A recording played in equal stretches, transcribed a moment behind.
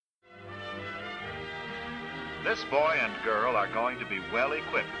This boy and girl are going to be well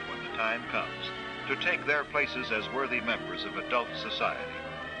equipped when the time comes to take their places as worthy members of adult society.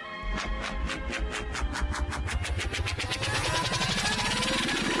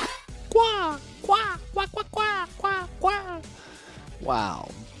 Quack, quack, quack, quack, quack, quack, quack. Wow.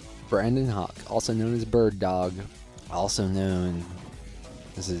 Brandon Hawk, also known as Bird Dog, also known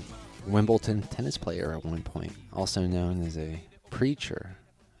as a Wimbledon tennis player at one point, also known as a preacher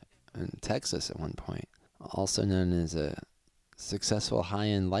in Texas at one point, also known as a successful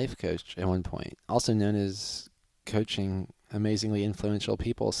high-end life coach at one point, also known as coaching amazingly influential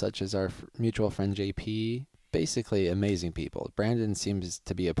people such as our mutual friend JP. Basically amazing people. Brandon seems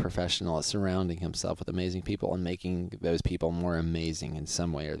to be a professional at surrounding himself with amazing people and making those people more amazing in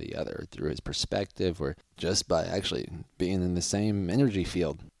some way or the other through his perspective or just by actually being in the same energy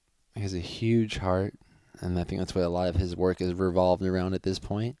field. He has a huge heart, and I think that's what a lot of his work is revolved around at this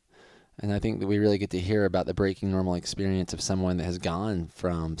point. And I think that we really get to hear about the breaking normal experience of someone that has gone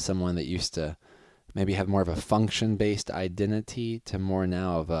from someone that used to maybe have more of a function-based identity to more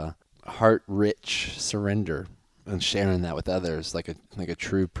now of a heart-rich surrender and sharing that with others like a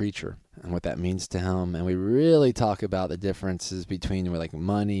true preacher and what that means to him. And we really talk about the differences between like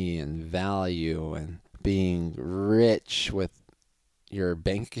money and value and being rich with your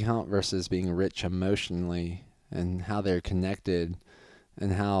bank account versus being rich emotionally and how they're connected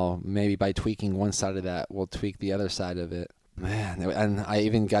and how maybe by tweaking one side of that we'll tweak the other side of it. Man, and I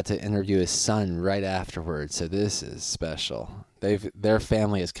even got to interview his son right afterwards, so this is special. Their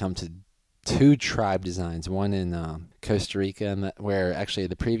family has come to 2 tribe designs, one in Costa Rica, and where actually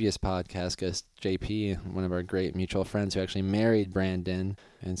the previous podcast goes JP, one of our great mutual friends who actually married Brandon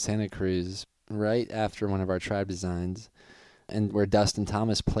in Santa Cruz right after one of our tribe designs, and where Dustin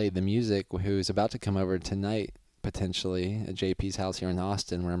Thomas played the music, who's about to come over tonight, potentially, at JP's house here in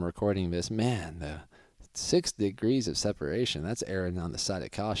Austin where I'm recording this. Man, the 6 degrees of separation, that's erring on the side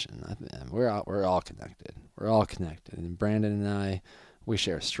of caution. We're all connected. We're all connected. And Brandon and I, we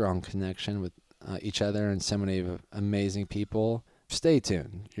share a strong connection with each other and so many amazing people. Stay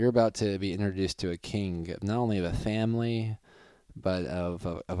tuned. You're about to be introduced to a king, not only of a family, but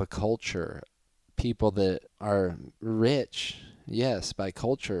of a culture. People that are rich, yes, by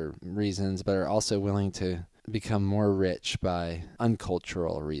culture reasons, but are also willing to become more rich by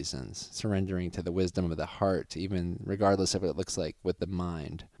uncultural reasons, surrendering to the wisdom of the heart, even regardless of what it looks like with the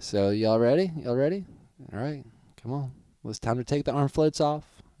mind. So y'all ready? Y'all ready? All right, come on. Well, it's time to take the arm floats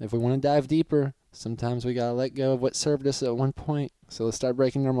off. If we want to dive deeper, sometimes we got to let go of what served us at one point. So let's start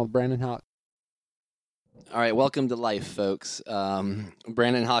breaking normal with Brandon Hawk. All right, welcome to life, folks.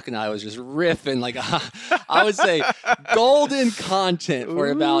 Brandon Hawk and I was just riffing, like I would say, golden content for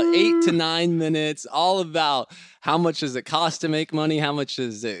about 8 to 9 minutes, all about how much does it cost to make money, how much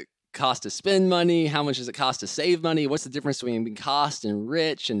does it cost to spend money, how much does it cost to save money, what's the difference between being cost and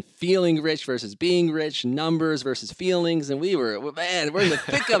rich and feeling rich versus being rich, numbers versus feelings, and we're in the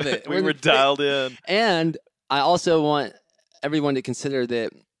thick of it. we were dialed in. And I also want everyone to consider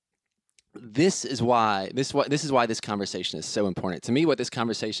that this is why this conversation is so important. To me, what this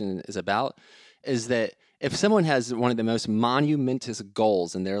conversation is about is that if someone has one of the most monumentous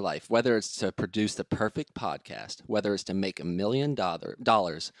goals in their life, whether it's to produce the perfect podcast, whether it's to make $1 million,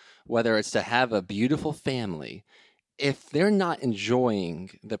 whether it's to have a beautiful family, if they're not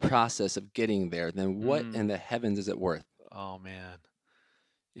enjoying the process of getting there, then what in the heavens is it worth? Oh, man.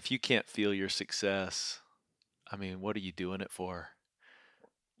 If you can't feel your success, I mean, what are you doing it for?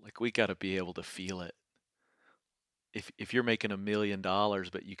 Like, we got to be able to feel it. If you're making $1 million,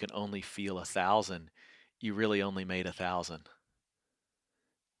 but you can only feel 1,000, you really only made 1,000.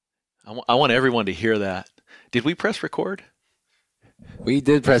 I want everyone to hear that. Did we press record? We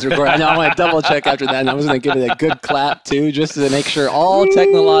did press record. I know I want to double check after that, and I was going to give it a good clap too, just to make sure all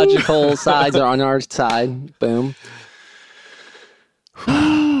technological sides are on our side. Boom.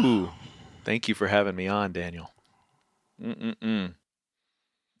 Thank you for having me on, Daniel.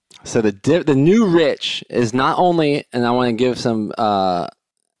 So the new rich is not only, and I want to give some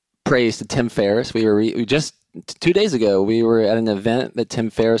praise to Tim Ferriss. We just 2 days ago we were at an event that Tim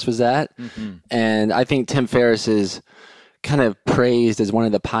Ferriss was at, and I think Tim Ferriss is kind of praised as one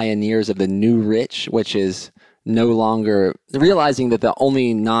of the pioneers of the new rich, which is no longer realizing that the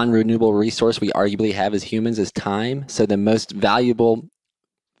only non-renewable resource we arguably have as humans is time. So the most valuable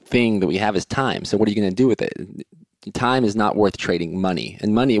thing that we have is time. So what are you going to do with it? Time is not worth trading money.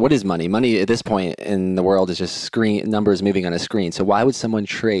 And money, what is money? Money at this point in the world is just numbers moving on a screen. So why would someone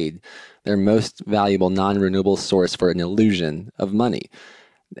trade their most valuable non-renewable source for an illusion of money?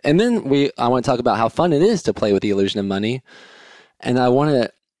 And then I want to talk about how fun it is to play with the illusion of money. And I want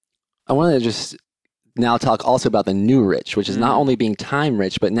to just now talk also about the new rich, which is not only being time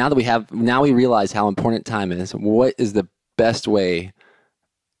rich, but now we realize how important time is. What is the best way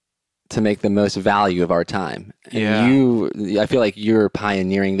to make the most value of our time? And I feel like you're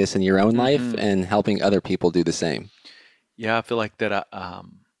pioneering this in your own life and helping other people do the same. Yeah, I feel like that.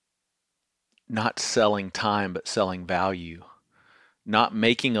 Not selling time, but selling value. Not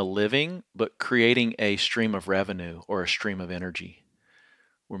making a living, but creating a stream of revenue or a stream of energy.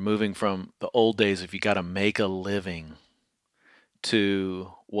 We're moving from the old days if you got to make a living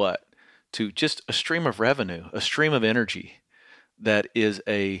to what? To just a stream of revenue, a stream of energy that is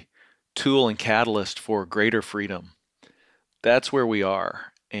a tool and catalyst for greater freedom. That's where we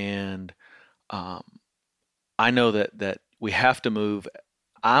are. And I know that we have to move.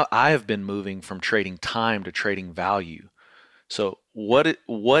 I have been moving from trading time to trading value. So what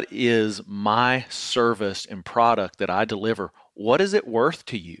is my service and product that I deliver? What is it worth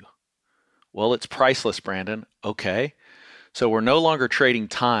to you? Well, it's priceless, Brandon. Okay. So we're no longer trading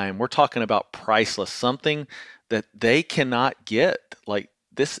time. We're talking about priceless, something that they cannot get like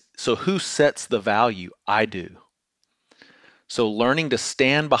this. So who sets the value? I do. So learning to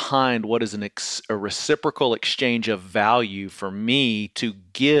stand behind what is a reciprocal exchange of value for me to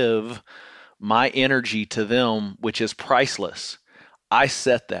give my energy to them, which is priceless. I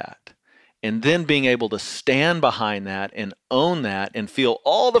set that. And then being able to stand behind that and own that and feel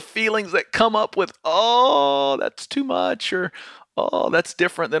all the feelings that come up with, oh, that's too much, or oh, that's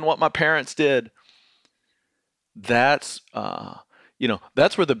different than what my parents did. That's,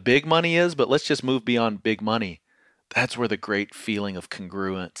 that's where the big money is, but let's just move beyond big money. That's where the great feeling of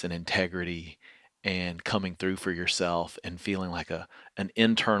congruence and integrity and coming through for yourself and feeling like an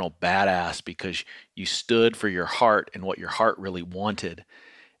internal badass because you stood for your heart and what your heart really wanted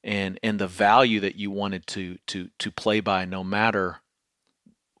and the value that you wanted to play by no matter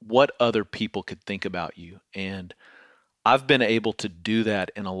what other people could think about you. And I've been able to do that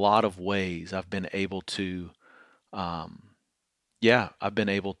in a lot of ways. I've been able to I've been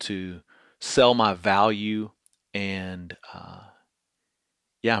able to sell my value and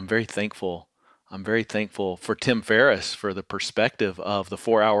I'm very thankful. I'm very thankful for Tim Ferriss for the perspective of the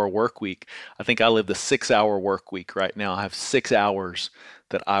 4-hour work week. I think I live the 6-hour work week right now. I have 6 hours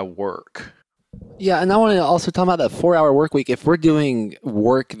that I work. Yeah, and I want to also talk about that 4-hour work week. If we're doing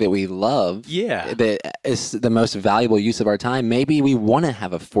work that we love, that is the most valuable use of our time, maybe we want to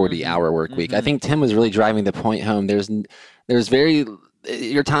have a 40-hour work week. I think Tim was really driving the point home.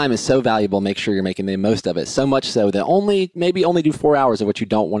 Your time is so valuable. Make sure you're making the most of it. So much so that maybe only do 4 hours of what you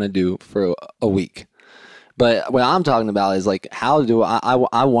don't want to do for a week. But what I'm talking about is like, how do I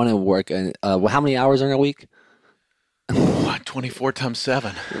want to work? And how many hours are in a week? 24 times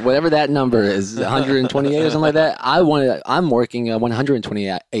 7. Whatever that number is, 128 or something like that. I'm working a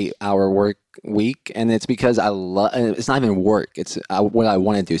 128-hour work week, and it's because I love. It's not even work. It's what I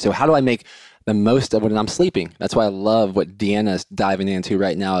want to do. So how do I make the most of it when I'm sleeping? That's why I love what Deanna's diving into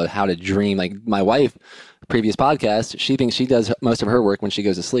right now, how to dream. Like my wife, previous podcast, she thinks she does most of her work when she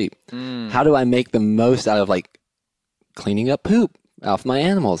goes to sleep. How do I make the most out of like cleaning up poop off my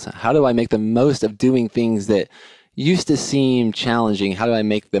animals? How do I make the most of doing things that used to seem challenging? How do I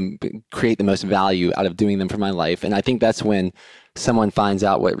make them create the most value out of doing them for my life? And I think that's when someone finds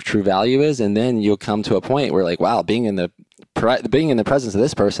out what true value is, and then you'll come to a point where like, wow, being in the presence of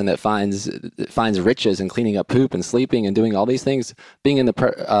this person that finds riches and cleaning up poop and sleeping and doing all these things, being in the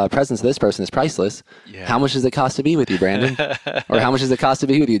presence of this person is priceless. Yeah. How much does it cost to be with you, Brandon? Or how much does it cost to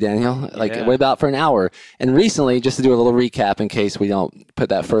be with you, Daniel? Like, what about for an hour? And recently, just to do a little recap in case we don't put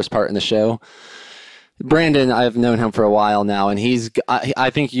that first part in the show, Brandon, I've known him for a while now, and I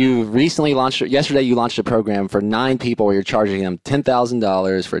think you recently yesterday you launched a program for 9 people where you're charging them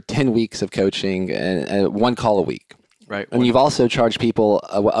 $10,000 for 10 weeks of coaching and 1 call a week. Right. And you've also charged people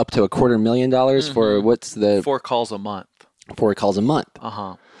up to $250,000 for what's the 4 calls a month. 4 calls a month.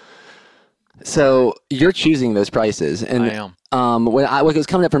 Uh-huh. So you're choosing those prices. And I am. What was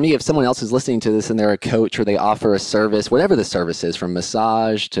coming up for me, if someone else is listening to this and they're a coach or they offer a service, whatever the service is, from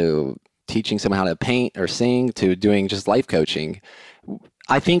massage to teaching someone how to paint or sing to doing just life coaching,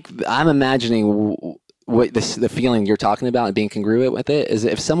 I think I'm imagining what the feeling you're talking about and being congruent with it is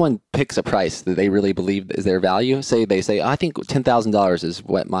if someone picks a price that they really believe is their value, they say, I think $10,000 is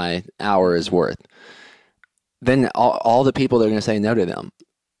what my hour is worth. Then all the people that are going to say no to them.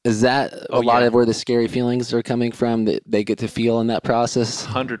 Is that a lot of where the scary feelings are coming from that they get to feel in that process?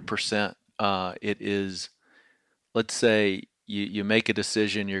 100%. It is, let's say you make a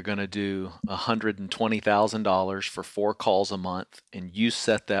decision, you're going to do $120,000 for 4 calls a month, and you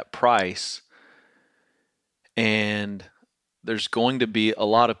set that price, and there's going to be a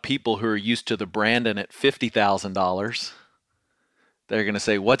lot of people who are used to the Brandon at $50,000. They're going to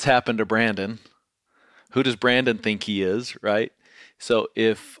say, what's happened to Brandon? Who does Brandon think he is, right? So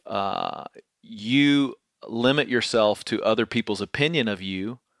if you limit yourself to other people's opinion of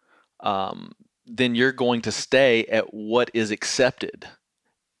you, then you're going to stay at what is accepted.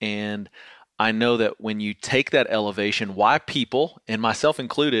 And I know that when you take that elevation, why people, and myself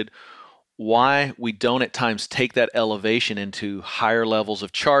included, why we don't at times take that elevation into higher levels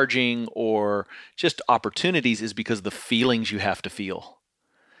of charging or just opportunities is because of the feelings you have to feel.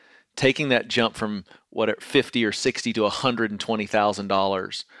 Taking that jump from what 50 or 60 to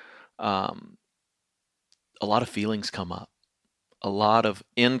 $120,000, a lot of feelings come up. A lot of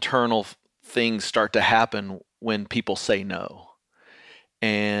internal things start to happen when people say no.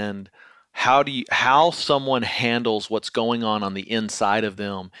 And how someone handles what's going on the inside of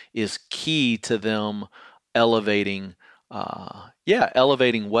them is key to them elevating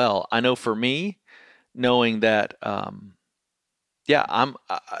elevating well. I know for me, knowing that I'm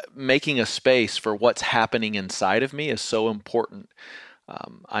making a space for what's happening inside of me is so important.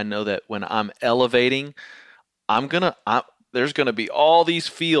 I know that when I'm elevating, there's going to be all these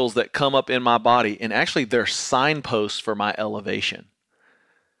feels that come up in my body, and actually they're signposts for my elevation.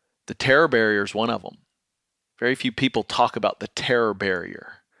 The terror barrier is one of them. Very few people talk about the terror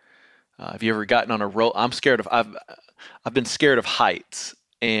barrier. Have you ever gotten on a roll? I've been scared of heights,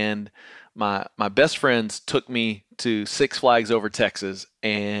 and my best friends took me to Six Flags over Texas,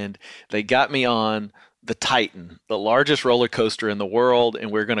 and they got me on the Titan, the largest roller coaster in the world,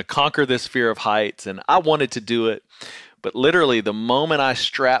 and we're going to conquer this fear of heights. And I wanted to do it, but literally the moment I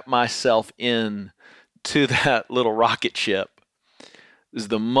strapped myself in to that little rocket ship is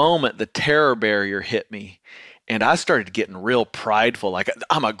the moment the terror barrier hit me. And I started getting real prideful. Like,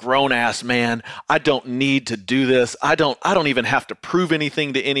 I'm a grown ass man. I don't need to do this. I don't even have to prove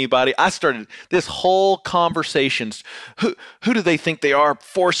anything to anybody. I started this whole conversation. Who do they think they are,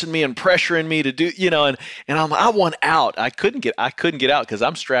 forcing me and pressuring me to do, and I want out. I couldn't get out because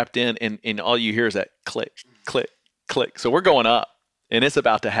I'm strapped in, and all you hear is that click, click, click. So we're going up, and it's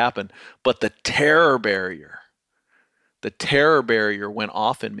about to happen. But the terror barrier went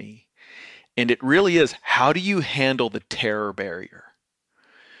off in me. And it really is, how do you handle the terror barrier?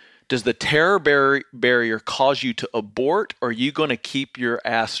 Does the terror barrier cause you to abort, or are you going to keep your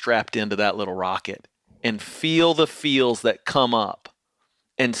ass strapped into that little rocket and feel the feels that come up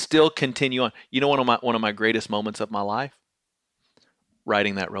and still continue on? You know, one of my greatest moments of my life?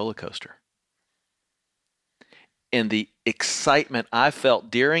 Riding that roller coaster. And the excitement I felt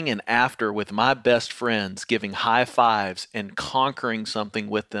during and after with my best friends, giving high fives and conquering something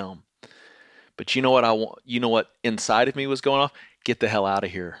with them. But you know what what inside of me was going off? Get the hell out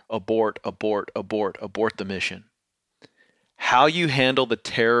of here. Abort, abort, abort, abort the mission. How you handle the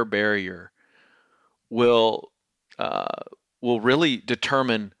terror barrier will really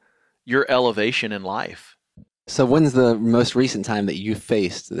determine your elevation in life. So when's the most recent time that you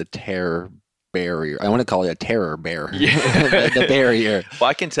faced the terror barrier? I want to call it a terror barrier. Yeah. The barrier.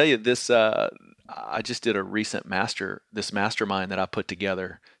 Well, I can tell you this. I just did a recent mastermind that I put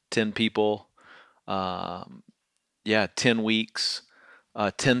together. 10 people. 10 weeks,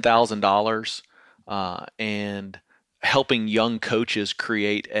 $10,000, and helping young coaches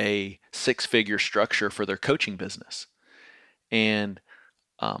create a 6-figure structure for their coaching business. And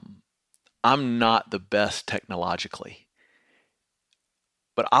I'm not the best technologically,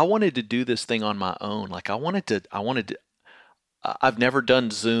 but I wanted to do this thing on my own. Like I've never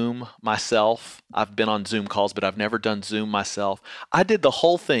done Zoom myself. I've been on Zoom calls, but I've never done Zoom myself. I did the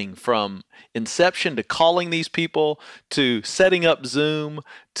whole thing from inception to calling these people to setting up Zoom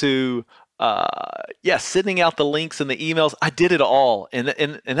to sending out the links and the emails. I did it all, and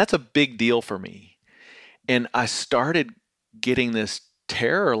that's a big deal for me. And I started getting this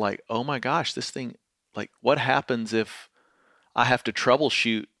terror, like, oh my gosh, this thing, like, what happens if I have to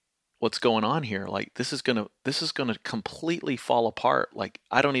troubleshoot what's going on here? Like, this is gonna completely fall apart. Like,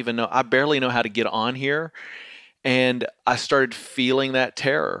 I don't even know. I barely know how to get on here. And I started feeling that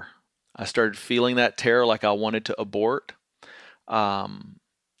terror. Like I wanted to abort.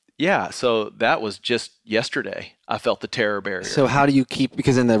 So that was just yesterday. I felt the terror barrier. So how do you keep,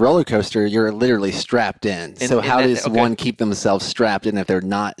 because in the roller coaster, you're literally strapped in. So how does one keep themselves strapped in if they're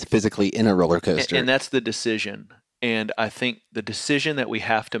not physically in a roller coaster? And that's the decision. And I think the decision that we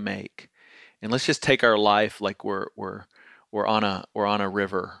have to make, and let's just take our life like we're on a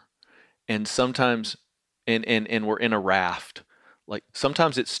river, and sometimes and we're in a raft. Like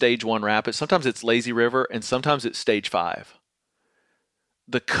sometimes it's stage 1 rapid, sometimes it's lazy river, and sometimes it's stage 5.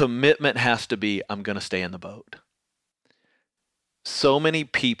 The commitment has to be, I'm going to stay in the boat. So many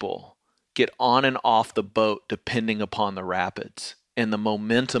people get on and off the boat depending upon the rapids, and the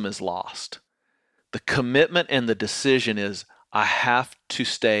momentum is lost. The commitment and the decision is, I'm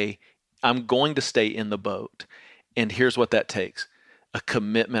going to stay in the boat. And here's what that takes. A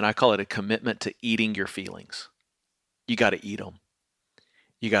commitment, I call it a commitment to eating your feelings. You got to eat them.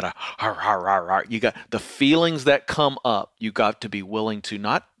 You got to, you got the feelings that come up, you got to be willing to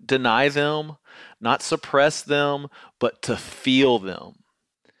not deny them, not suppress them, but to feel them.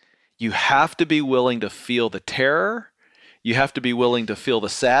 You have to be willing to feel the terror. You have to be willing to feel the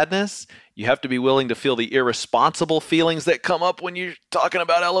sadness. You have to be willing to feel the irresponsible feelings that come up when you're talking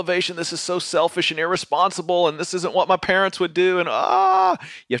about elevation. This is so selfish and irresponsible, and this isn't what my parents would do. And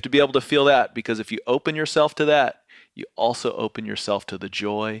you have to be able to feel that, because if you open yourself to that, you also open yourself to the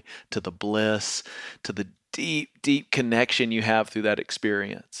joy, to the bliss, to the deep, deep connection you have through that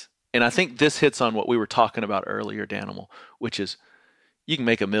experience. And I think this hits on what we were talking about earlier, Danimal, which is you can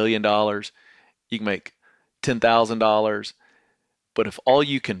make $1 million, you can make $10,000, but if all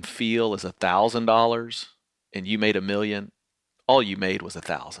you can feel is $1,000 and you made $1 million, all you made was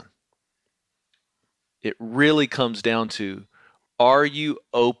 1,000. It really comes down to, are you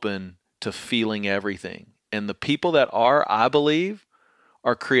open to feeling everything? And the people that are, I believe,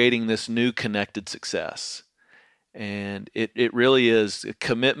 are creating this new connected success. And it really is a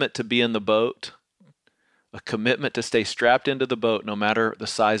commitment to be in the boat, a commitment to stay strapped into the boat no matter the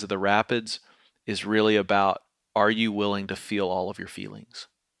size of the rapids, is really about, are you willing to feel all of your feelings?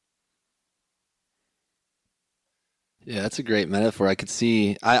 Yeah, that's a great metaphor. I could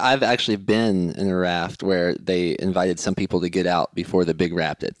see, I've actually been in a raft where they invited some people to get out before the big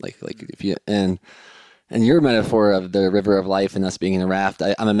rapid. Like if you, and your metaphor of the river of life and us being in a raft,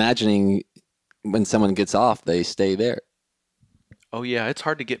 I'm imagining when someone gets off, they stay there. Oh yeah, it's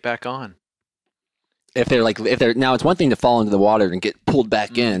hard to get back on. If they're now, it's one thing to fall into the water and get pulled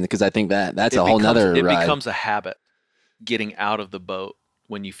back in, because I think that's a whole nother It ride. becomes a habit, getting out of the boat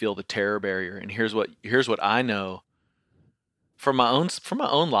when you feel the terror barrier. And here's what I know from my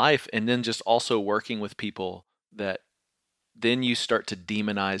own life, and then just also working with people, that then you start to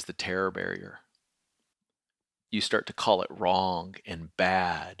demonize the terror barrier. You start to call it wrong and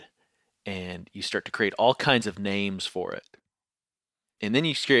bad, and you start to create all kinds of names for it. And then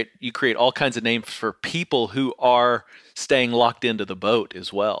you create all kinds of names for people who are staying locked into the boat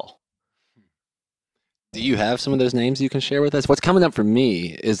as well. Do you have some of those names you can share with us? What's coming up for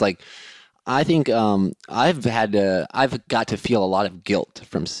me is like, I think I've got to feel a lot of guilt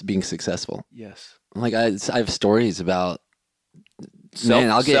from being successful. Yes. Like I have stories about,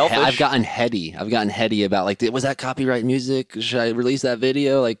 I've gotten heady. I've gotten heady about, like, was that copyright music? Should I release that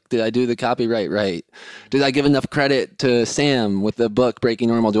video? Like, did I do the copyright right? Did I give enough credit to Sam with the book Breaking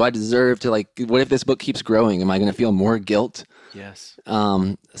Normal? Do I deserve to, like, what if this book keeps growing? Am I going to feel more guilt? Yes.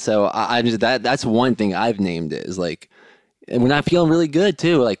 So I just, that's one thing I've named it, is like, and when I'm feeling really good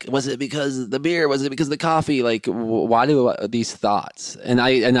too, like, was it because of the beer? Was it because of the coffee? Like, why do these thoughts? And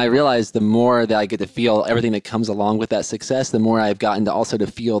I realize the more that I get to feel everything that comes along with that success, the more I've gotten to also to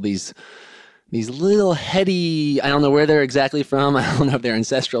feel these little heady, I don't know where they're exactly from. I don't know if they're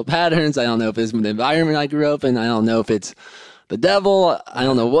ancestral patterns. I don't know if it's the environment I grew up in. I don't know if it's the devil. I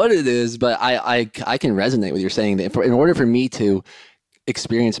don't know what it is, but I can resonate with you saying that in order for me to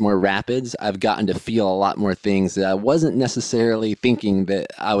experience more rapids, I've gotten to feel a lot more things that I wasn't necessarily thinking that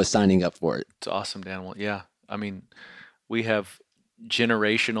I was signing up for it. It's awesome, Daniel. Yeah. I mean, we have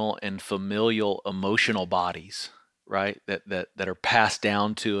generational and familial emotional bodies, right? That are passed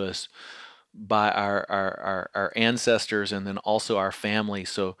down to us by our ancestors, and then also our family.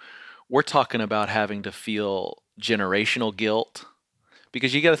 So we're talking about having to feel generational guilt,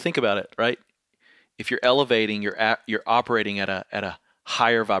 because you got to think about it, right? If you're elevating, you're operating at a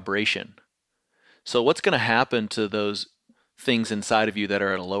higher vibration. So what's going to happen to those things inside of you that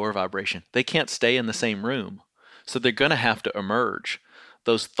are at a lower vibration? They can't stay in the same room. So they're going to have to emerge.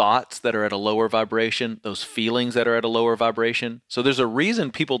 Those thoughts that are at a lower vibration, those feelings that are at a lower vibration. So there's a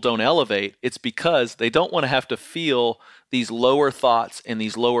reason people don't elevate. It's because they don't want to have to feel these lower thoughts and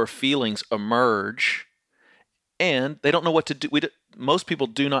these lower feelings emerge, and they don't know what to do. Most people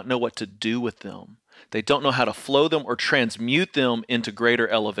do not know what to do with them. They don't know how to flow them or transmute them into greater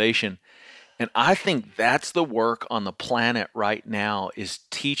elevation. And I think that's the work on the planet right now, is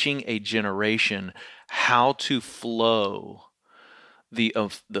teaching a generation how to flow the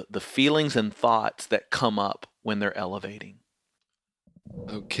feelings and thoughts that come up when they're elevating.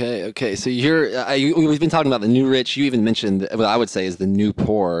 Okay. So we've been talking about the new rich. You even mentioned what I would say is the new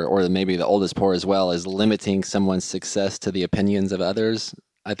poor, or maybe the oldest poor as well, is limiting someone's success to the opinions of others.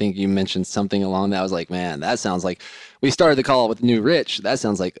 I think you mentioned something along that. I was like, man, that sounds like we started the call with new rich. That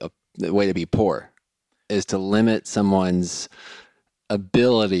sounds like a way to be poor is to limit someone's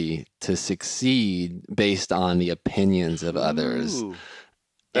ability to succeed based on the opinions of others. Ooh.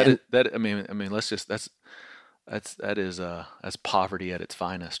 And I mean, let's just that's poverty at its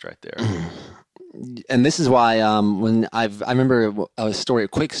finest right there. and this is why when I remember a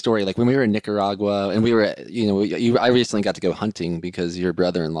quick story, like when we were in Nicaragua and we were, I recently got to go hunting because your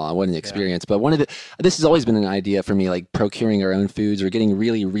brother-in-law. What an experience! But this has always been an idea for me, like procuring our own foods or getting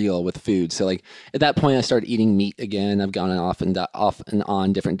really real with food. So like at that point, I started eating meat again. I've gone off and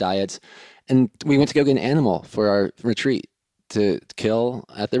on different diets, and we went to go get an animal for our retreat to kill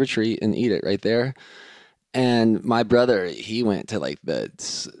at the retreat and eat it right there. And my brother, he went to like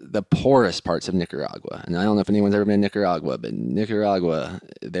the poorest parts of Nicaragua. And I don't know if anyone's ever been to Nicaragua, but Nicaragua,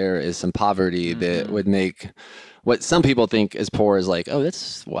 there is some poverty that would make what some people think is poor is like, oh,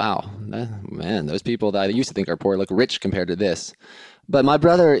 that's wow, man, those people that I used to think are poor look rich compared to this. But my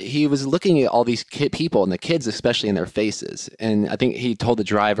brother, he was looking at all these people and the kids, especially in their faces. And I think he told the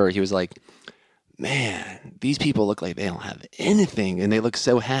driver, he was like, man, these people look like they don't have anything and they look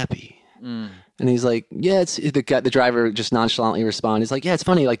so happy. And he's like, yeah, the driver just nonchalantly responded. He's like, yeah, it's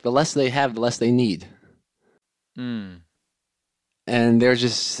funny. Like the less they have, the less they need. Mm. And they're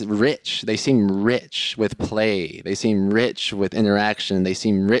just rich. They seem rich with play. They seem rich with interaction. They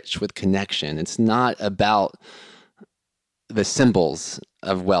seem rich with connection. It's not about the symbols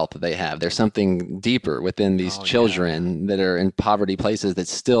of wealth that they have. There's something deeper within these children that are in poverty places that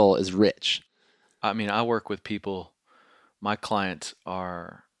still is rich. I mean, I work with people, my clients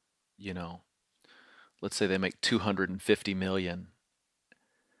are, let's say they make 250 million.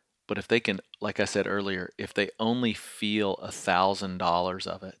 But if they can, like I said earlier, if they only feel $1,000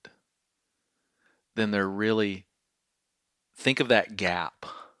 of it, then they're really, think of that gap.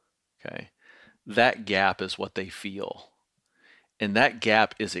 Okay. That gap is what they feel. And that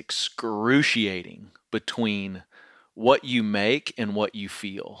gap is excruciating between what you make and what you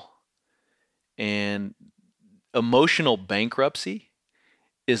feel. And emotional bankruptcy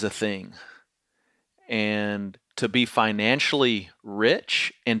is a thing. And to be financially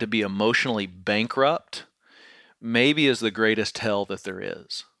rich and to be emotionally bankrupt maybe is the greatest hell that there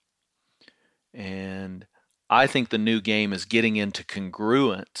is. And I think the new game is getting into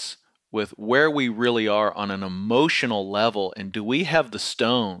congruence with where we really are on an emotional level. And do we have the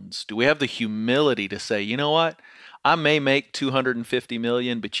stones? Do we have the humility to say, you know what? I may make 250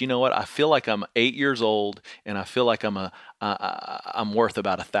 million, but you know what? I feel like I'm 8 years old and I feel like I'm worth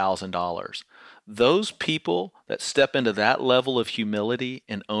about $1,000. Those people that step into that level of humility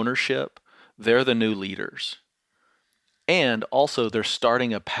and ownership, they're the new leaders. And also they're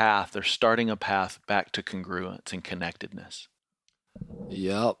starting a path back to congruence and connectedness.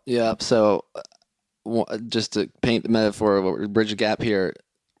 Yep. So just to paint the metaphor, bridge the gap here,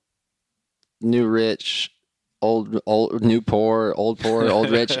 new rich, old new poor, old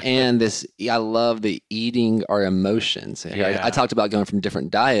rich, and this, I love the eating our emotions. I talked about going from different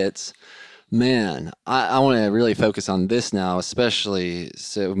diets. Man, I want to really focus on this now, especially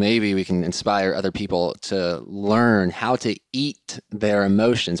so maybe we can inspire other people to learn how to eat their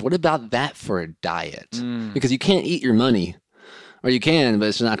emotions. What about that for a diet? Because you can't eat your money, or you can, but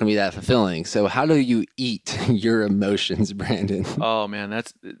it's not going to be that fulfilling. So how do you eat your emotions, Brandon? Oh man,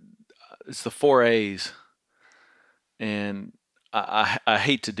 it's the 4 A's. And I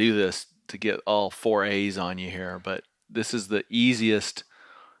hate to do this to get all 4 A's on you here, but this is the easiest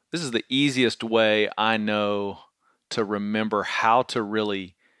way I know to remember how to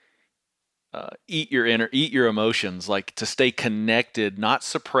really eat your emotions, like to stay connected, not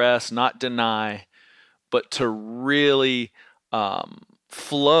suppress, not deny, but to really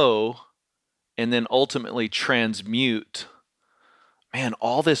flow and then ultimately transmute, man,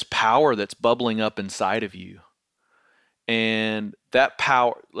 all this power that's bubbling up inside of you. And that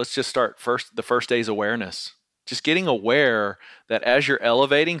power, let's just start first. The first day is awareness. Just getting aware that as you're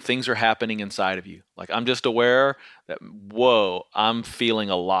elevating, things are happening inside of you. Like I'm just aware that, whoa, I'm feeling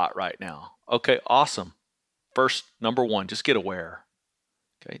a lot right now. Okay, awesome. Number 1, just get aware.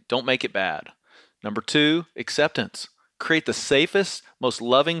 Okay, don't make it bad. Number 2, acceptance. Create the safest, most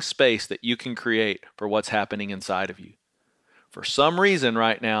loving space that you can create for what's happening inside of you. For some reason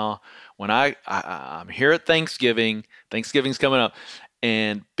right now, when I'm here at Thanksgiving's coming up,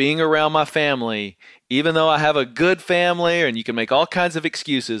 and being around my family, even though I have a good family and you can make all kinds of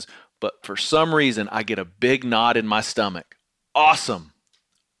excuses, but for some reason I get a big knot in my stomach. Awesome.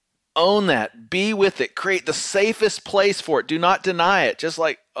 Own that. Be with it. Create the safest place for it. Do not deny it. Just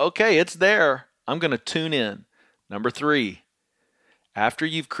like, okay, it's there. I'm going to tune in. Number 3, After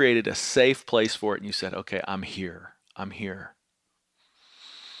you've created a safe place for it and you said, okay, I'm here.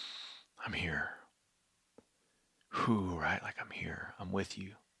 Whew, right? Like I'm here. I'm with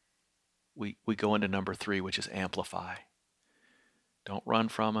you. We go into number 3, which is amplify. Don't run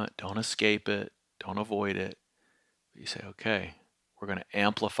from it. Don't escape it. Don't avoid it. But you say, okay, we're going to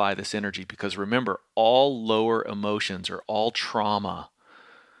amplify this energy, because remember, all lower emotions or all trauma,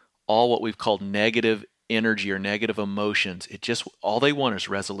 all what we've called negative energy or negative emotions, all they want is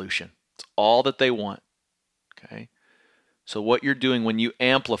resolution. It's all that they want. Okay? So what you're doing when you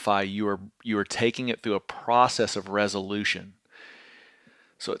amplify, you are taking it through a process of resolution.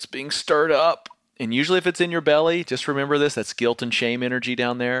 So it's being stirred up. And usually if it's in your belly, just remember this, that's guilt and shame energy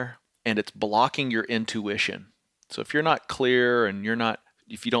down there, and it's blocking your intuition. So if you're not clear and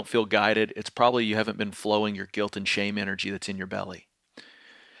if you don't feel guided, it's probably you haven't been flowing your guilt and shame energy that's in your belly.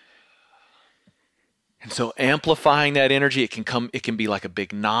 And so amplifying that energy, it can be like a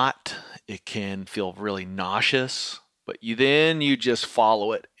big knot. It can feel really nauseous, but you just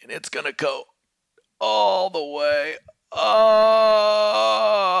follow it, and it's going to go all the way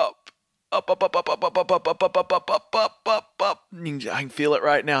up. Up. I can feel it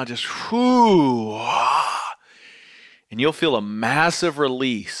right now. Just whoo. And you'll feel a massive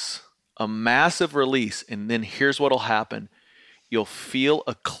release. And then here's what'll happen. You'll feel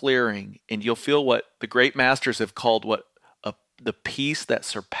a clearing, and you'll feel what the great masters have called the peace that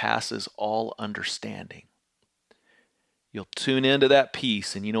surpasses all understanding. You'll tune into that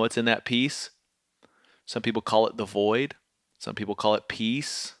peace, and you know what's in that peace? Some people call it the void. Some people call it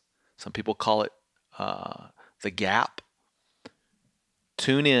peace. Some people call it the gap.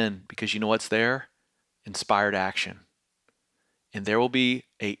 Tune in, because you know what's there? Inspired action. And there will be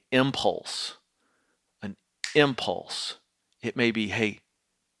an impulse. It may be, hey,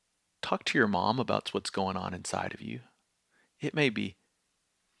 talk to your mom about what's going on inside of you. It may be,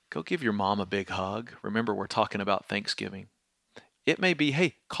 go give your mom a big hug. Remember, we're talking about Thanksgiving. It may be,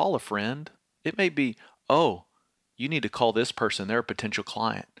 hey, call a friend. It may be, oh, you need to call this person. They're a potential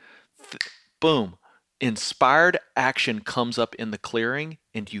client. Boom. Inspired action comes up in the clearing,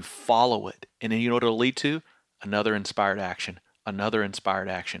 and you follow it. And then you know what it'll lead to? Another inspired action, another inspired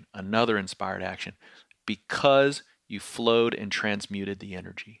action, another inspired action, because you flowed and transmuted the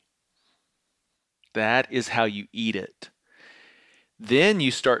energy. That is how you eat it. Then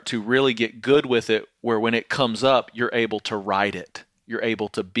you start to really get good with it, where when it comes up, you're able to write it. You're able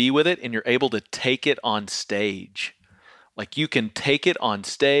to be with it, and you're able to take it on stage. Like you can take it on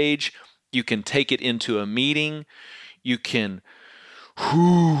stage, you can take it into a meeting, you can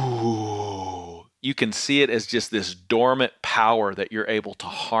see it as just this dormant power that you're able to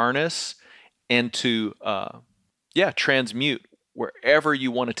harness and to transmute wherever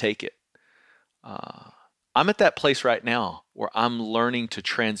you want to take it. I'm at that place right now where I'm learning to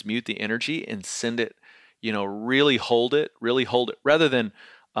transmute the energy and send it, really hold it, rather than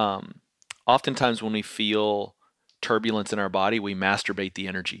oftentimes when we feel turbulence in our body, we masturbate the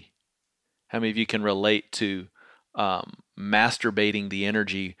energy. How many of you can relate to masturbating the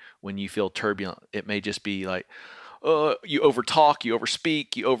energy when you feel turbulent? It may just be like, you overtalk, you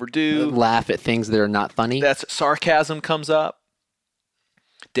overspeak, you overdo. Laugh at things that are not funny. That's sarcasm comes up.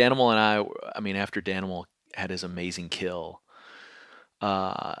 Danimal and I after Danimal had his amazing kill,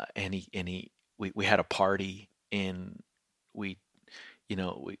 and we had a party, and we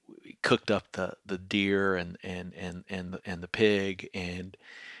cooked up the deer and the pig, and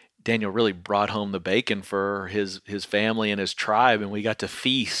Daniel really brought home the bacon for his family and his tribe, and we got to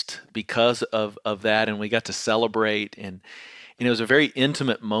feast because of that, and we got to celebrate, and it was a very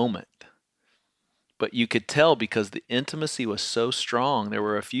intimate moment. But you could tell, because the intimacy was so strong, there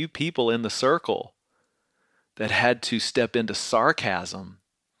were a few people in the circle that had to step into sarcasm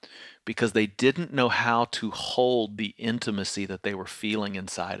because they didn't know how to hold the intimacy that they were feeling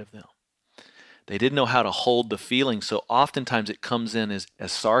inside of them. They didn't know how to hold the feeling, so oftentimes it comes in as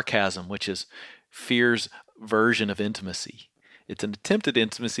sarcasm, which is fear's version of intimacy. It's an attempted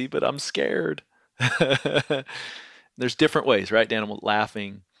intimacy, but I'm scared. There's different ways, right, Dan?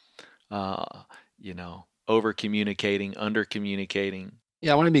 Laughing, over-communicating, under-communicating.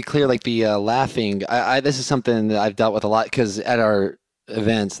 Yeah, I want to be clear, like the laughing, this is something that I've dealt with a lot, because at our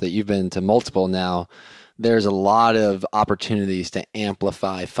events that you've been to multiple now, there's a lot of opportunities to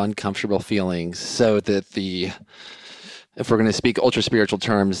amplify fun, comfortable feelings so that if we're going to speak ultra spiritual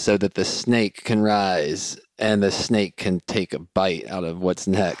terms, so that the snake can rise and the snake can take a bite out of what's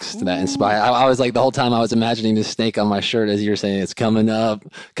next. That inspire. I was like, the whole time I was imagining the snake on my shirt, as you were saying, it's coming up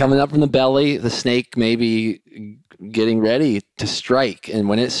from the belly. The snake may be getting ready to strike, and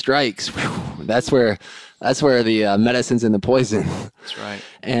when it strikes, That's where the medicine's in the poison. That's right.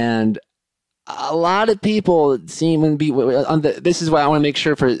 And a lot of people seem to be this is why I want to make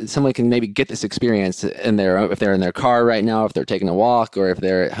sure for someone can maybe get this experience in their, if they're in their car right now, if they're taking a walk, or if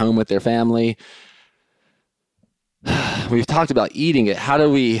they're at home with their family. We've talked about eating it. How do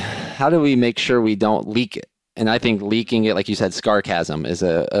we make sure we don't leak it? And I think leaking it, like you said, sarcasm is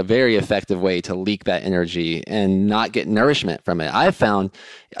a very effective way to leak that energy and not get nourishment from it. I've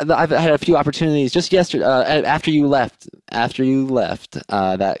had a few opportunities just yesterday, after you left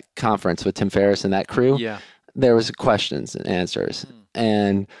that conference with Tim Ferriss and that crew. Yeah. There was questions and answers,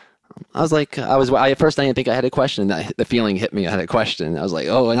 and I was like, at first I didn't think I had a question. The feeling hit me. I had a question. I was like,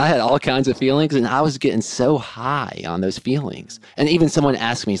 oh, and I had all kinds of feelings, and I was getting so high on those feelings. And even someone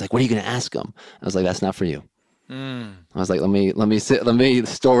asked me, he's like, what are you going to ask them? I was like, that's not for you. I was like, let me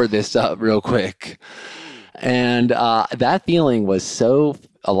store this up real quick. And that feeling was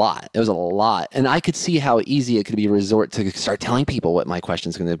a lot. It was a lot. And I could see how easy it could be resort to start telling people what my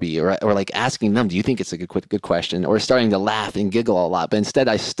question's going to be, or like asking them, do you think it's a good question? Or starting to laugh and giggle a lot. But instead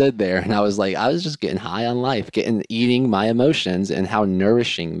I stood there and I was just getting high on life, eating my emotions, and how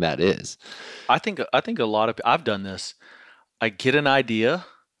nourishing that is. I think a lot of, I've done this. I get an idea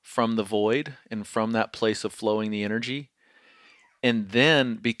from the void and from that place of flowing the energy. And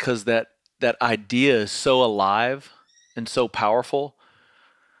then because that idea is so alive and so powerful,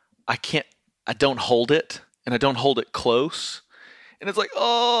 I don't hold it, and I don't hold it close. And it's like,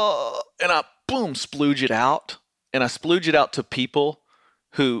 oh, and I splooge it out. And I splooge it out to people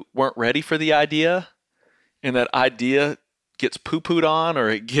who weren't ready for the idea. And that idea gets poo-pooed on, or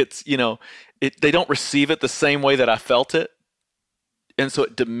it gets, they don't receive it the same way that I felt it. And so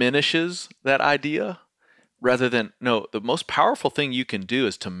it diminishes that idea, rather than, no, the most powerful thing you can do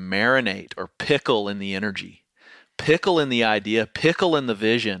is to marinate or pickle in the energy, pickle in the idea, pickle in the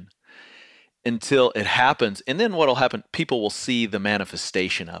vision until it happens. And then what will happen, people will see the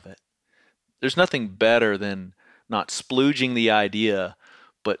manifestation of it. There's nothing better than not splooging the idea,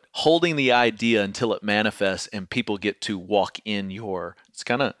 but holding the idea until it manifests and people get to walk in it's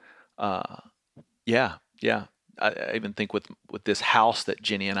kind of, yeah. I even think with this house that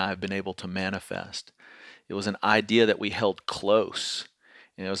Jenny and I have been able to manifest, it was an idea that we held close,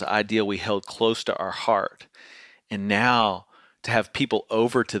 and it was an idea we held close to our heart. And now to have people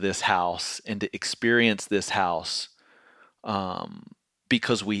over to this house and to experience this house,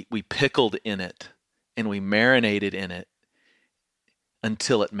 because we pickled in it and we marinated in it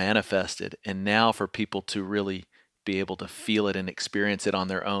until it manifested. And now for people to really be able to feel it and experience it on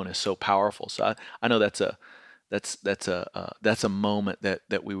their own is so powerful. So I know that's a moment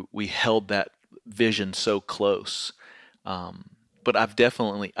that we held that vision so close. But I've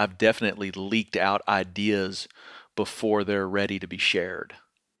definitely leaked out ideas before they're ready to be shared.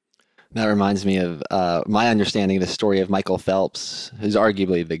 That reminds me of my understanding of the story of Michael Phelps, who's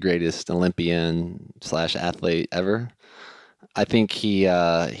arguably the greatest Olympian / athlete ever. I think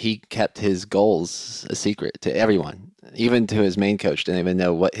he kept his goals a secret to everyone, even to his main coach. Didn't even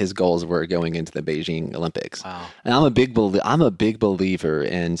know what his goals were going into the Beijing Olympics. Wow. And I'm a big believer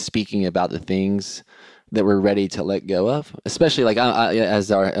in speaking about the things that we're ready to let go of, especially like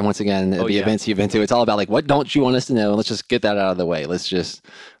and once again, events you've been to, it's all about like, what don't you want us to know? Let's just get that out of the way. Let's just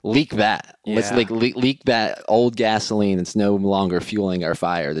leak that. Yeah. Let's leak that old gasoline that's no longer fueling our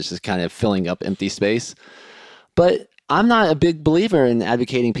fire. That's just kind of filling up empty space. But I'm not a big believer in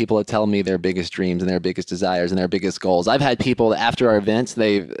advocating people to tell me their biggest dreams and their biggest desires and their biggest goals. I've had people after our events,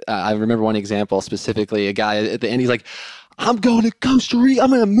 I remember one example specifically, a guy at the end, he's like, I'm going to Costa Rica. I'm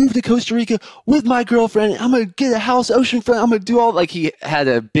going to move to Costa Rica with my girlfriend. I'm going to get a house oceanfront. I'm going to do all, like, he had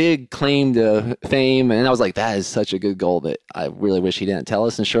a big claim to fame. And I was like, that is such a good goal that I really wish he didn't tell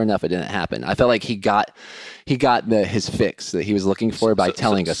us. And sure enough, it didn't happen. I felt like he got his fix that he was looking for by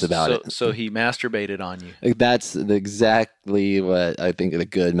telling us about it. So he masturbated on you. That's exactly what I think the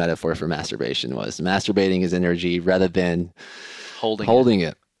good metaphor for masturbation was. Masturbating his energy rather than holding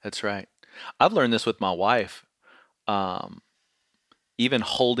it. That's right. I've learned this with my wife. Even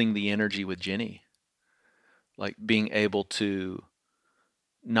holding the energy with Jenny, like being able to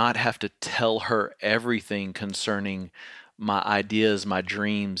not have to tell her everything concerning my ideas, my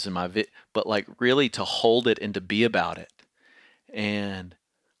dreams, and but like really to hold it and to be about it. And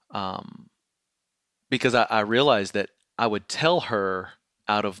because I realized that I would tell her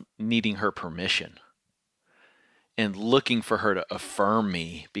out of needing her permission and looking for her to affirm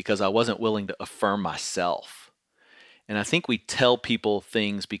me because I wasn't willing to affirm myself. And I think we tell people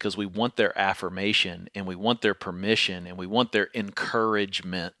things because we want their affirmation and we want their permission and we want their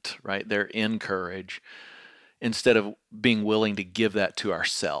encouragement, right? Their encourage, instead of being willing to give that to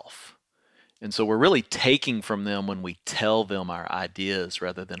ourselves. And so we're really taking from them when we tell them our ideas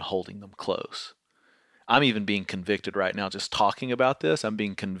rather than holding them close. I'm even being convicted right now just talking about this. I'm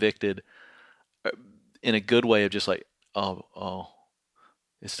being convicted in a good way of just like, oh,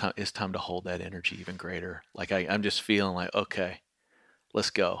 it's time to hold that energy even greater. Like I'm just feeling like, okay, let's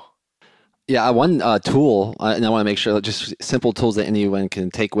go. Yeah, one tool, and I want to make sure that just simple tools that anyone can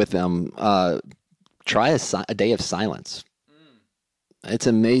take with them. Try a day of silence. It's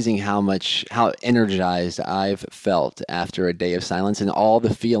amazing how energized I've felt after a day of silence and all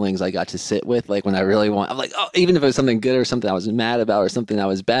the feelings I got to sit with. Like when I really I'm like, oh, even if it was something good or something I was mad about or something I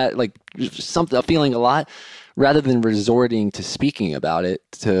was bad, like something I'm feeling a lot, rather than resorting to speaking about it,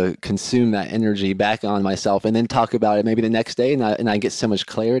 to consume that energy back on myself and then talk about it maybe the next day, and I get so much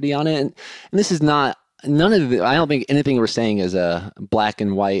clarity on it. And this is not. None of I don't think anything we're saying is a black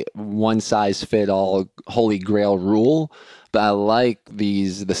and white, one size fit all, holy grail rule. But I like the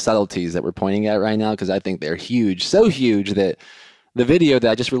subtleties that we're pointing at right now because I think they're huge, so huge that the video that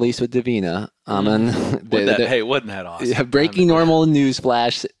I just released with Davina, Hey, wasn't that awesome? Yeah, Breaking Normal News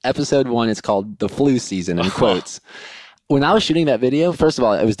Flash, episode 1. It's called "The Flu Season" in quotes. When I was shooting that video, first of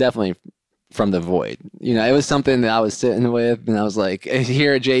all, it was definitely from the void. It was something that I was sitting with, and I was like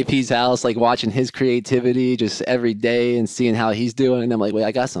here at JP's house, like watching his creativity just every day and seeing how he's doing. And I'm like, wait,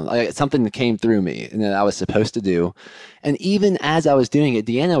 I got something that came through me and that I was supposed to do. And even as I was doing it,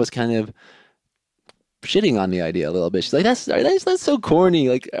 Deanna was kind of shitting on the idea a little bit. She's like, that's so corny.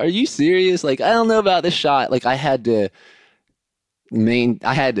 Like, are you serious? Like, I don't know about this shot. Like, I had to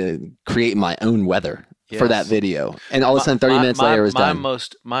create my own weather for that video, and all of a sudden 30 minutes later it was done.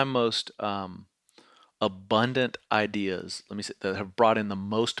 My most abundant ideas, let me say, that have brought in the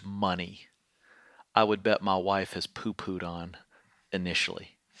most money, I would bet my wife has poo-pooed on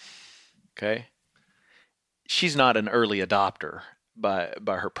initially. Okay? She's not an early adopter by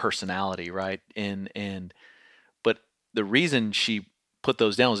her personality, right? But the reason she put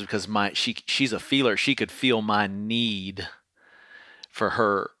those down was because she's a feeler. She could feel my need for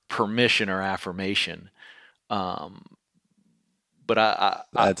her permission or affirmation. But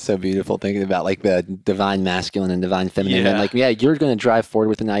that's so beautiful thinking about like the divine masculine and divine feminine. And like, you're going to drive forward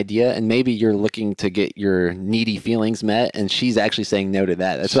with an idea and maybe you're looking to get your needy feelings met. And she's actually saying no to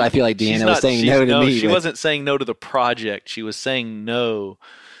that. That's what I feel like Deanna was saying no to me. She wasn't saying no to the project. She was saying no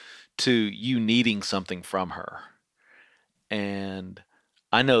to you needing something from her. And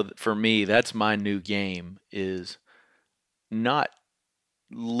I know that for me, that's my new game, is not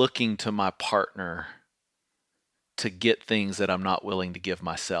looking to my partner to get things that I'm not willing to give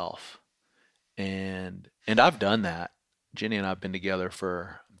myself. And I've done that. Jenny and I have been together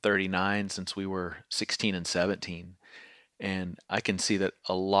for 39 since we were 16 and 17. And I can see that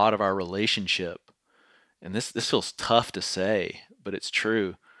a lot of our relationship, and this feels tough to say, but it's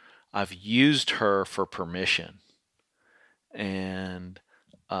true. I've used her for permission. And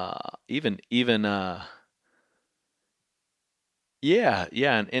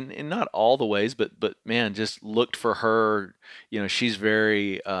and not all the ways, but man, just looked for her. She's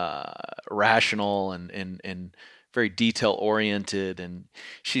very rational and very detail oriented, and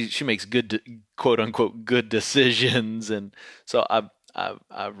she makes good, quote unquote, good decisions. And so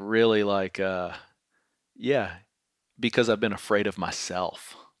I've really because I've been afraid of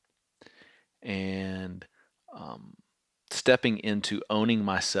myself, and stepping into owning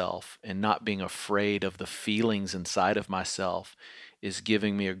myself and not being afraid of the feelings inside of myself is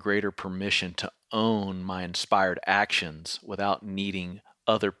giving me a greater permission to own my inspired actions without needing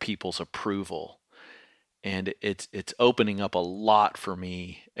other people's approval. And it's opening up a lot for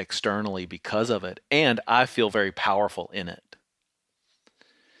me externally because of it. And I feel very powerful in it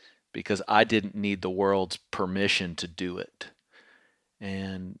because I didn't need the world's permission to do it.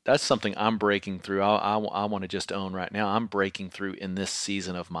 And that's something I'm breaking through. I want to just own right now. I'm breaking through in this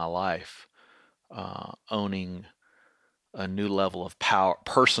season of my life, owning a new level of power,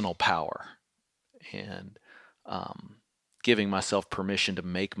 personal power, and giving myself permission to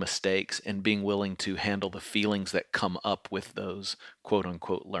make mistakes and being willing to handle the feelings that come up with those quote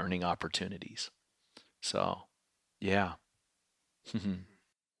unquote learning opportunities. So, yeah.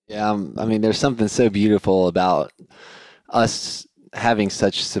 Yeah, I mean, there's something so beautiful about us having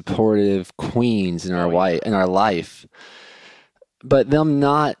such supportive queens in in our life, but them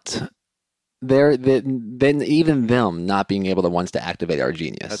not then even them not being able to want to activate our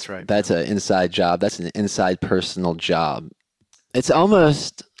genius. That's right. That's an inside job. That's an inside personal job. It's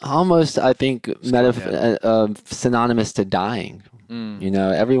almost I think synonymous to dying.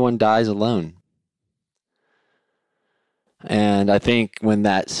 Everyone dies alone. And I think when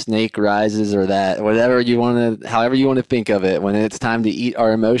that snake rises, or that whatever you want to, however you want to think of it, when it's time to eat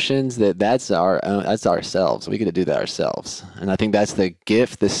our emotions, that's our own, that's ourselves. We get to do that ourselves. And I think that's the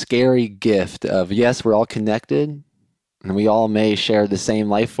gift, the scary gift of, yes, we're all connected and we all may share the same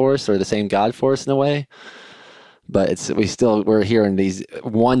life force or the same God force in a way, but we're here in these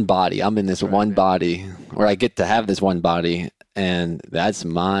one body. I'm in this That's right, one man. body where I get to have this one body, and that's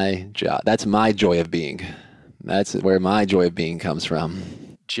my job. That's my joy of being. That's where my joy of being comes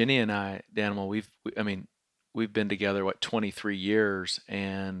from. Jenny and I, Danimal, I mean, we've been together, what, 23 years,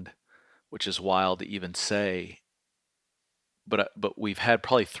 and which is wild to even say, but we've had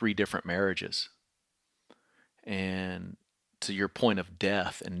probably 3 different marriages. And to your point of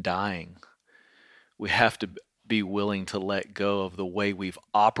death and dying, we have to be willing to let go of the way we've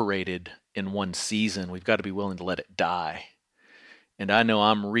operated in one season. We've got to be willing to let it die. And I know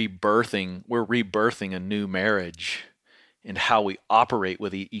we're rebirthing a new marriage and how we operate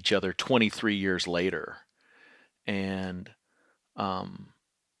with each other 23 years later. And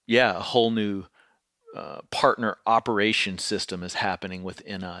yeah, a whole new partner operation system is happening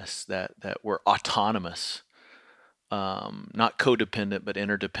within us, that we're autonomous, not codependent, but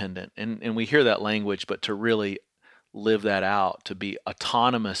interdependent. And we hear that language, but to really live that out, to be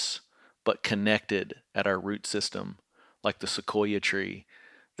autonomous but connected at our root system, like the sequoia tree,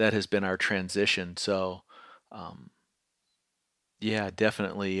 that has been our transition. So, um, yeah,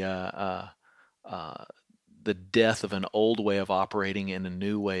 definitely uh, the death of an old way of operating and a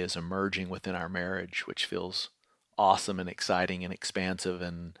new way is emerging within our marriage, which feels awesome and exciting and expansive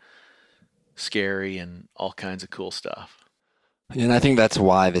and scary and all kinds of cool stuff. And I think that's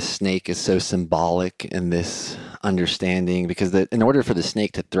why the snake is so symbolic in this understanding, because in order for the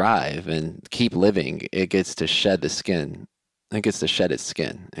snake to thrive and keep living, it gets to shed the skin. It gets to shed its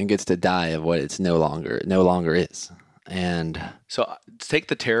skin and gets to die of what it's no longer is. And So take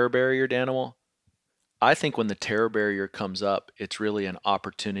the terror barrier, Danimal. I think when the terror barrier comes up, it's really an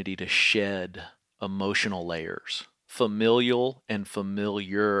opportunity to shed emotional layers, familial and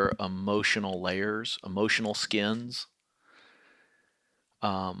familiar emotional layers, emotional skins.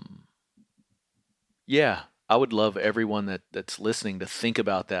 Um, yeah, I would love everyone that's listening to think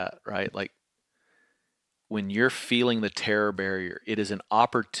about that, right? Like when you're feeling the terror barrier, it is an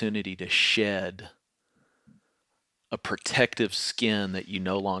opportunity to shed a protective skin that you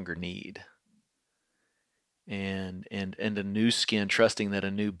no longer need. And a new skin, trusting that a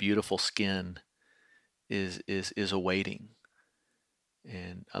new beautiful skin is awaiting.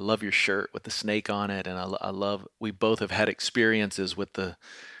 And I love your shirt with the snake on it, and I love, we both have had experiences with the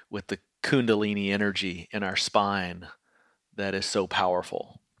kundalini energy in our spine that is so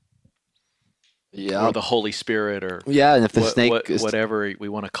powerful, yeah, or the Holy Spirit, or yeah. And if the snake is, whatever we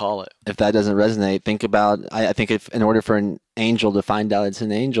want to call it. if that doesn't resonate, think about. I think if in order for an angel to find out it's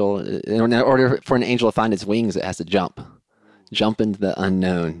an angel, in order for an angel to find its wings, it has to jump into the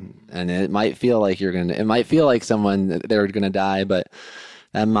unknown. And it might feel like they're gonna die, but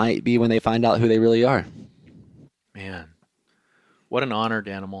that might be when they find out who they really are. Man, what an honored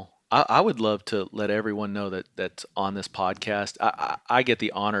animal. I would love to let everyone know that's on this podcast. I get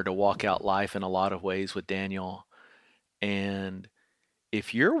the honor to walk out life in a lot of ways with Daniel. And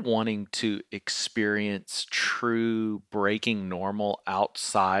if you're wanting to experience true breaking normal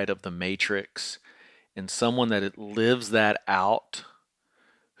outside of the matrix, and someone that lives that out,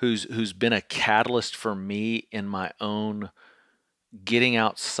 who's been a catalyst for me in my own getting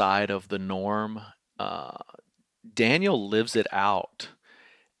outside of the norm, uh, Daniel lives it out.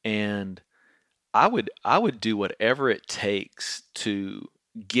 And I would do whatever it takes to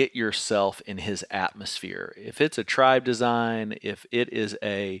get yourself in his atmosphere. If it's a tribe design, if it is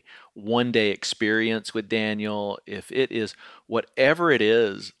a 1 day experience with Daniel, if it is whatever it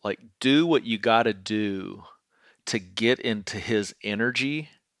is, like do what you got to do to get into his energy,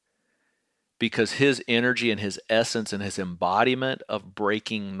 because his energy and his essence and his embodiment of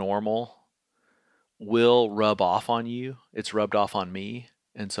breaking normal will rub off on you. It's rubbed off on me.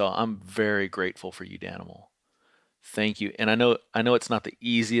 And so I'm very grateful for you, Danimal. Thank you. And I know it's not the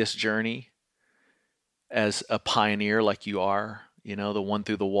easiest journey as a pioneer like you are. You know, the one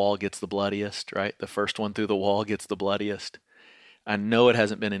through the wall gets the bloodiest, right? The first one through the wall gets the bloodiest. I know it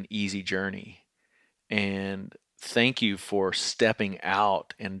hasn't been an easy journey. And thank you for stepping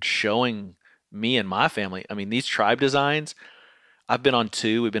out and showing me and my family. I mean, these tribe designs, I've been on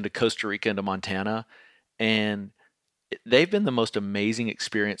 2. We've been to Costa Rica and to Montana, and they've been the most amazing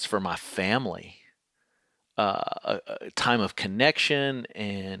experience for my family. A time of connection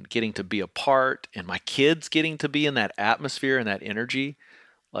and getting to be a part, and my kids getting to be in that atmosphere and that energy.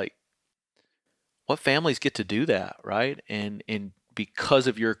 Like, what families get to do that, right? And because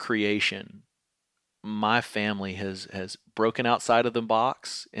of your creation, my family has broken outside of the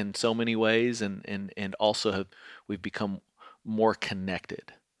box in so many ways, and also we've become more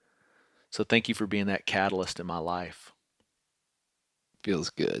connected. So thank you for being that catalyst in my life. Feels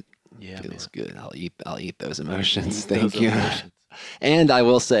good. Yeah, Feels man. good. I'll eat those emotions. Eat Thank those you. emotions. And I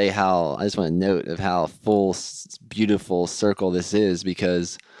will say I just want to note of how full, beautiful circle this is,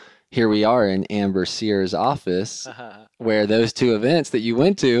 because here we are in Amber Sears' office, where those two events that you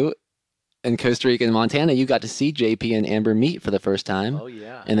went to in Costa Rica and Montana, you got to see JP and Amber meet for the first time. Oh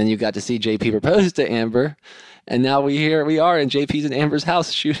yeah. And then you got to see JP propose to Amber. And now we are in JP's and Amber's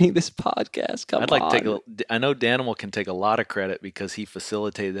house shooting this podcast. Come I'd like on. to take I know Danimal can take a lot of credit because he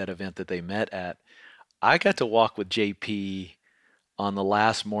facilitated that event that they met at. I got to walk with JP on the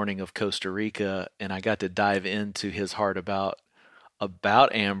last morning of Costa Rica, and I got to dive into his heart about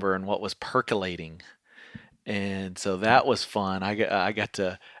Amber and what was percolating. And so that was fun. I got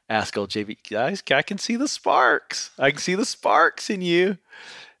to ask old JP, guys, I can see the sparks. I can see the sparks in you.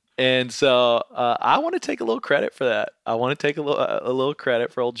 And so I want to take a little credit for that. I want to take a little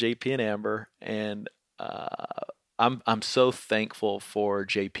credit for old JP and Amber, and I'm so thankful for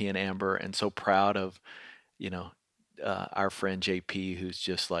JP and Amber, and so proud of you know our friend JP, who's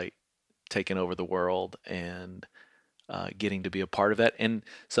just like taking over the world and getting to be a part of that. And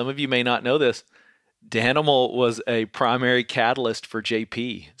some of you may not know this. Danimal was a primary catalyst for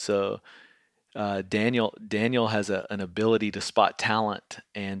JP. So Daniel has an ability to spot talent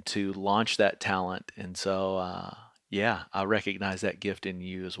and to launch that talent, and so yeah, I recognize that gift in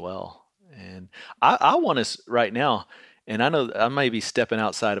you as well. And I want us right now, and I know I may be stepping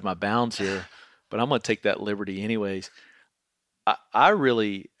outside of my bounds here, but I'm going to take that liberty anyways. I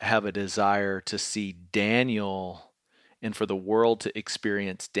really have a desire to see Daniel, and for the world to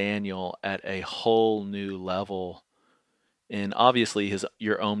experience Daniel at a whole new level. And obviously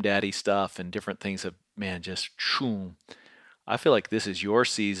your Ohm Daddy stuff and different things have, man, just choom. I feel like this is your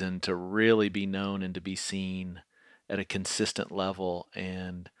season to really be known and to be seen at a consistent level.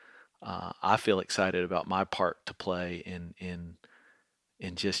 And I feel excited about my part to play in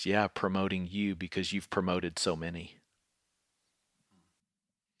just, yeah, promoting you, because you've promoted so many.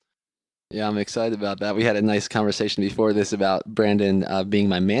 Yeah, I'm excited about that. We had a nice conversation before this about Brandon being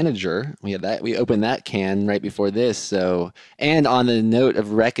my manager. We opened that can right before this. So, and on the note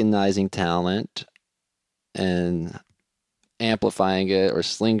of recognizing talent and amplifying it or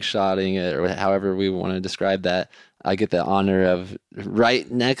slingshotting it or however we want to describe that, I get the honor of right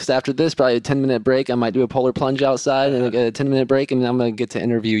next after this, probably a 10-minute break. I might do a polar plunge outside and get a 10-minute break, and then I'm going to get to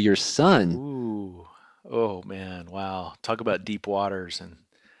interview your son. Ooh, oh man, wow! Talk about deep waters. And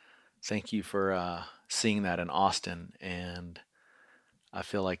thank you for seeing that in Austin. And I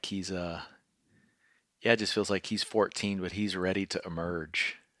feel like it just feels like he's 14, but he's ready to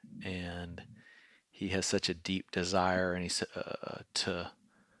emerge. And he has such a deep desire, and he's to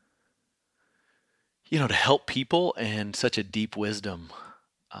help people, and such a deep wisdom.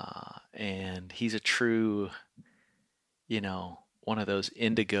 And he's a true, one of those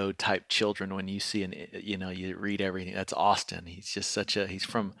indigo type children. When you see you read everything. That's Austin. He's just he's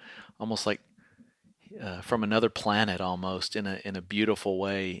from almost like from another planet, almost in a beautiful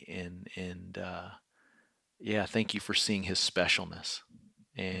way. And yeah, thank you for seeing his specialness.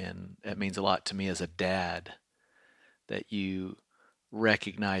 And that means a lot to me as a dad, that you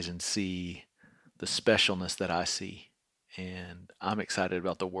recognize and see the specialness that I see. And I'm excited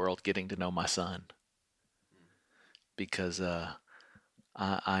about the world getting to know my son, because I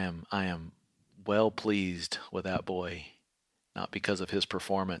am well pleased with that boy, not because of his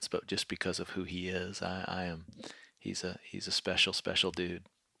performance, but just because of who he is. He's a special dude.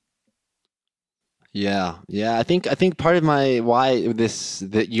 Yeah. I think part of why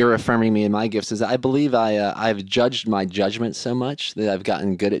that you're affirming me in my gifts is I believe I've judged my judgment so much that I've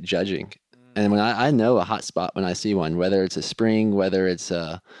gotten good at judging. And when I know a hot spot when I see one, whether it's a spring, whether it's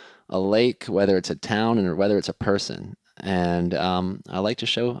a lake, whether it's a town, or whether it's a person. And I like to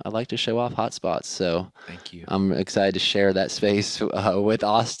show off hot spots. So Thank you. I'm excited to share that space with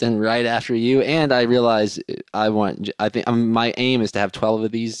Austin right after you. And I realize my aim is to have 12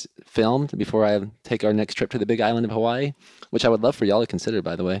 of these filmed before I take our next trip to the Big Island of Hawaii, which I would love for y'all to consider,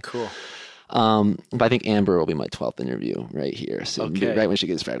 by the way. Cool. But I think Amber will be my 12th interview right here. So Okay. Right when she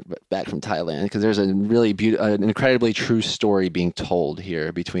gets back from Thailand, because there's a really an incredibly true story being told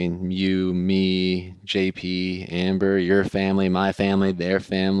here between you, me, JP, Amber, your family, my family, their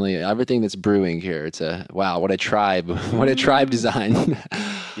family, everything that's brewing here. It's wow, what a tribe, what a tribe design.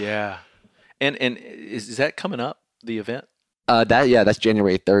 Yeah. And is that coming up, the event? That's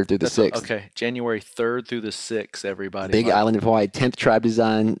January 3rd through the 6th. Okay, January 3rd through the 6th, everybody. Big Island of Hawaii, 10th Tribe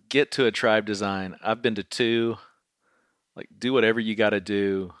Design. Get to a Tribe Design. I've been to 2. Like, do whatever you got to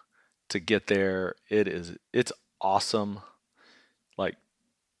do to get there. It's awesome. Like,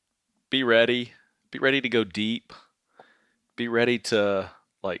 be ready. Be ready to go deep. Be ready to,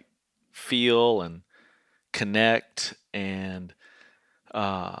 like, feel and connect. And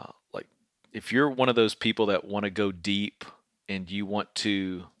like, if you're one of those people that want to go deep and you want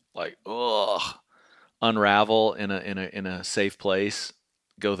to, like, unravel in a safe place,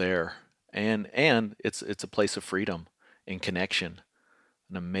 go there. And it's a place of freedom and connection,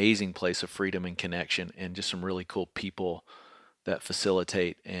 an amazing place of freedom and connection, and just some really cool people that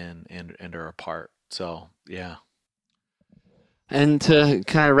facilitate and are a part. So yeah. And to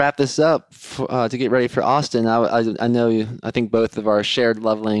kind of wrap this up, to get ready for Austin, I know I think both of our shared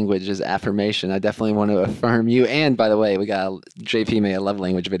love language is affirmation. I definitely want to affirm you. And by the way, we got JP made a love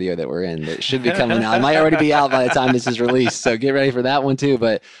language video that we're in that should be coming out. It might already be out by the time this is released, so get ready for that one too.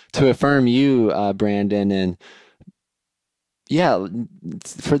 But to affirm you, Brandon, and yeah,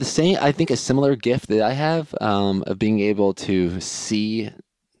 for the same, I think a similar gift that I have of being able to see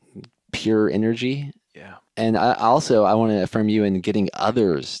pure energy. Yeah. And I want to affirm you in getting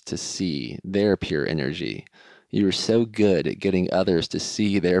others to see their pure energy. You're so good at getting others to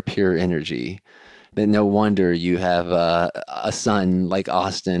see their pure energy that no wonder you have a son like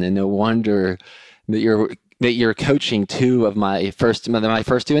Austin, and no wonder that you're coaching 2 of my first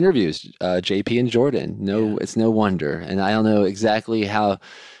 2 interviews, JP and Jordan. It's no wonder. And I don't know exactly how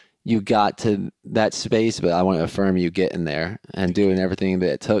you got to that space, but I want to affirm you getting there and doing everything that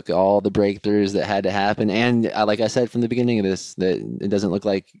it took, all the breakthroughs that had to happen. And like I said from the beginning of this, that it doesn't look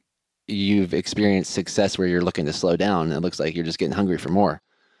like you've experienced success where you're looking to slow down. It looks like you're just getting hungry for more.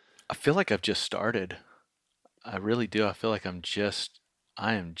 I feel like I've just started. I really do. I feel like I am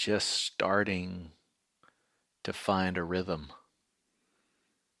just starting to find a rhythm.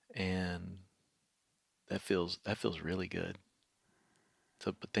 And that feels really good.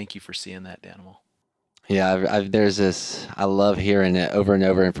 So, but thank you for seeing that, Danimal. Yeah, there's this, I love hearing it over and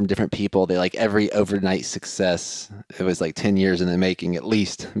over and from different people. They like every overnight success, it was like 10 years in the making at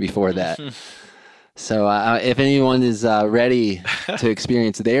least before that. So if anyone is ready to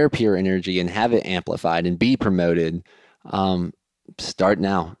experience their pure energy and have it amplified and be promoted, start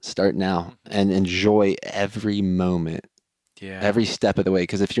now and enjoy every moment. Yeah. Every step of the way.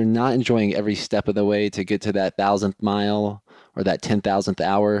 Because if you're not enjoying every step of the way to get to that 1,000th mile or that 10,000th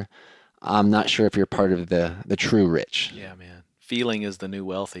hour, I'm not sure if you're part of the true rich. Yeah, man. Feeling is the new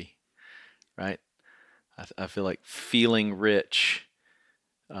wealthy, right? I feel like feeling rich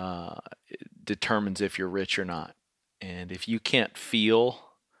determines if you're rich or not. And if you can't feel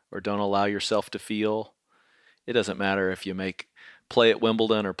or don't allow yourself to feel, it doesn't matter if you play at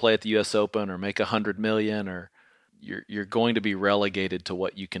Wimbledon or play at the U.S. Open or make $100 million, or you're going to be relegated to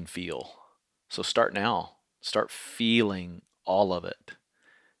what you can feel. So start now. Start feeling all of it.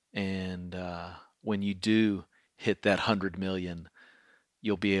 And when you do hit that 100 million,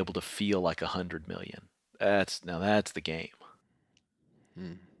 you'll be able to feel like 100 million. That's the game.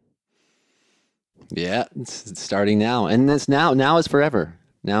 Yeah, it's starting now. And it's now is forever.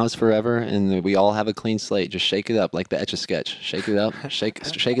 Now is forever, and we all have a clean slate. Just shake it up like the Etch-a-Sketch. Shake it up, shake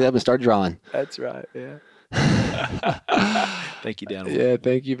it up, and start drawing. That's right. Yeah. Thank you, Dan. Yeah,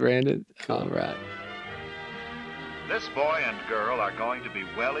 thank you, Brandon. Cool. All right. This boy and girl are going to be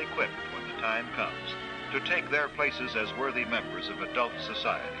well equipped when the time comes to take their places as worthy members of adult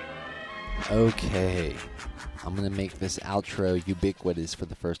society. Okay, I'm going to make this outro ubiquitous for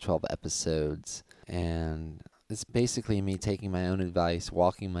the first 12 episodes, and it's basically me taking my own advice,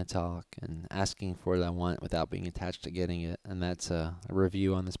 walking my talk, and asking for what I want without being attached to getting it, and that's a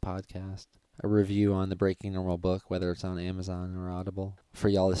review on this podcast. A review on the Breaking Normal book, whether it's on Amazon or Audible, for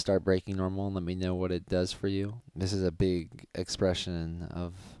y'all to start breaking normal and let me know what it does for you. This is a big expression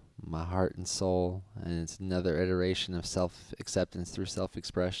of my heart and soul, and it's another iteration of self-acceptance through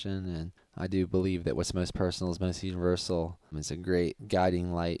self-expression, and I do believe that what's most personal is most universal. It's a great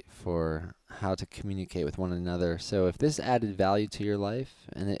guiding light for how to communicate with one another. So if this added value to your life,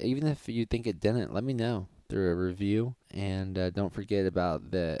 and even if you think it didn't, let me know through a review, and don't forget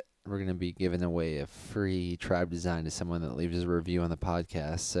about that. We're going to be giving away a free tribe design to someone that leaves a review on the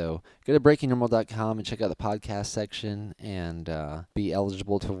podcast. So go to breakingnormal.com and check out the podcast section and be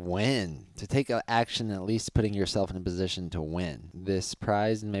eligible to win, to take action, at least putting yourself in a position to win this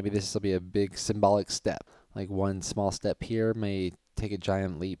prize. And maybe this will be a big symbolic step. Like one small step here may take a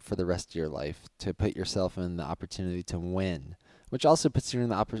giant leap for the rest of your life to put yourself in the opportunity to win, which also puts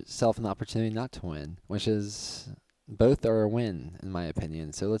yourself in the opportunity not to win, which is both are a win, in my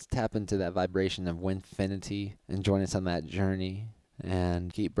opinion. So let's tap into that vibration of winfinity and join us on that journey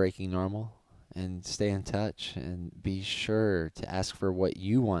and keep breaking normal and stay in touch and be sure to ask for what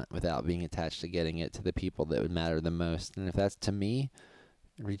you want without being attached to getting it to the people that would matter the most. And if that's to me,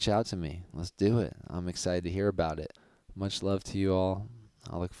 reach out to me. Let's do it. I'm excited to hear about it. Much love to you all.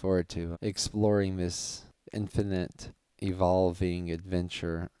 I look forward to exploring this infinite, evolving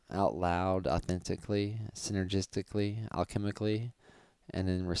adventure out loud, authentically, synergistically, alchemically, and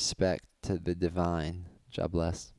in respect to the divine. God bless.